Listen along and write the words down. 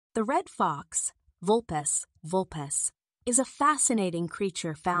The red fox, Vulpes, is a fascinating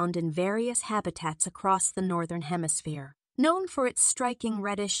creature found in various habitats across the northern hemisphere. Known for its striking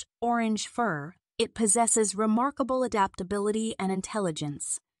reddish-orange fur, it possesses remarkable adaptability and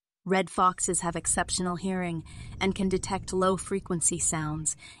intelligence. Red foxes have exceptional hearing and can detect low-frequency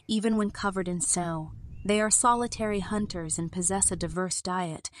sounds, even when covered in snow. They are solitary hunters and possess a diverse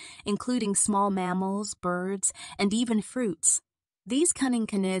diet, including small mammals, birds, and even fruits. These cunning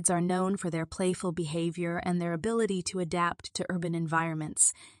canids are known for their playful behavior and their ability to adapt to urban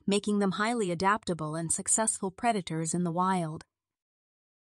environments, making them highly adaptable and successful predators in the wild.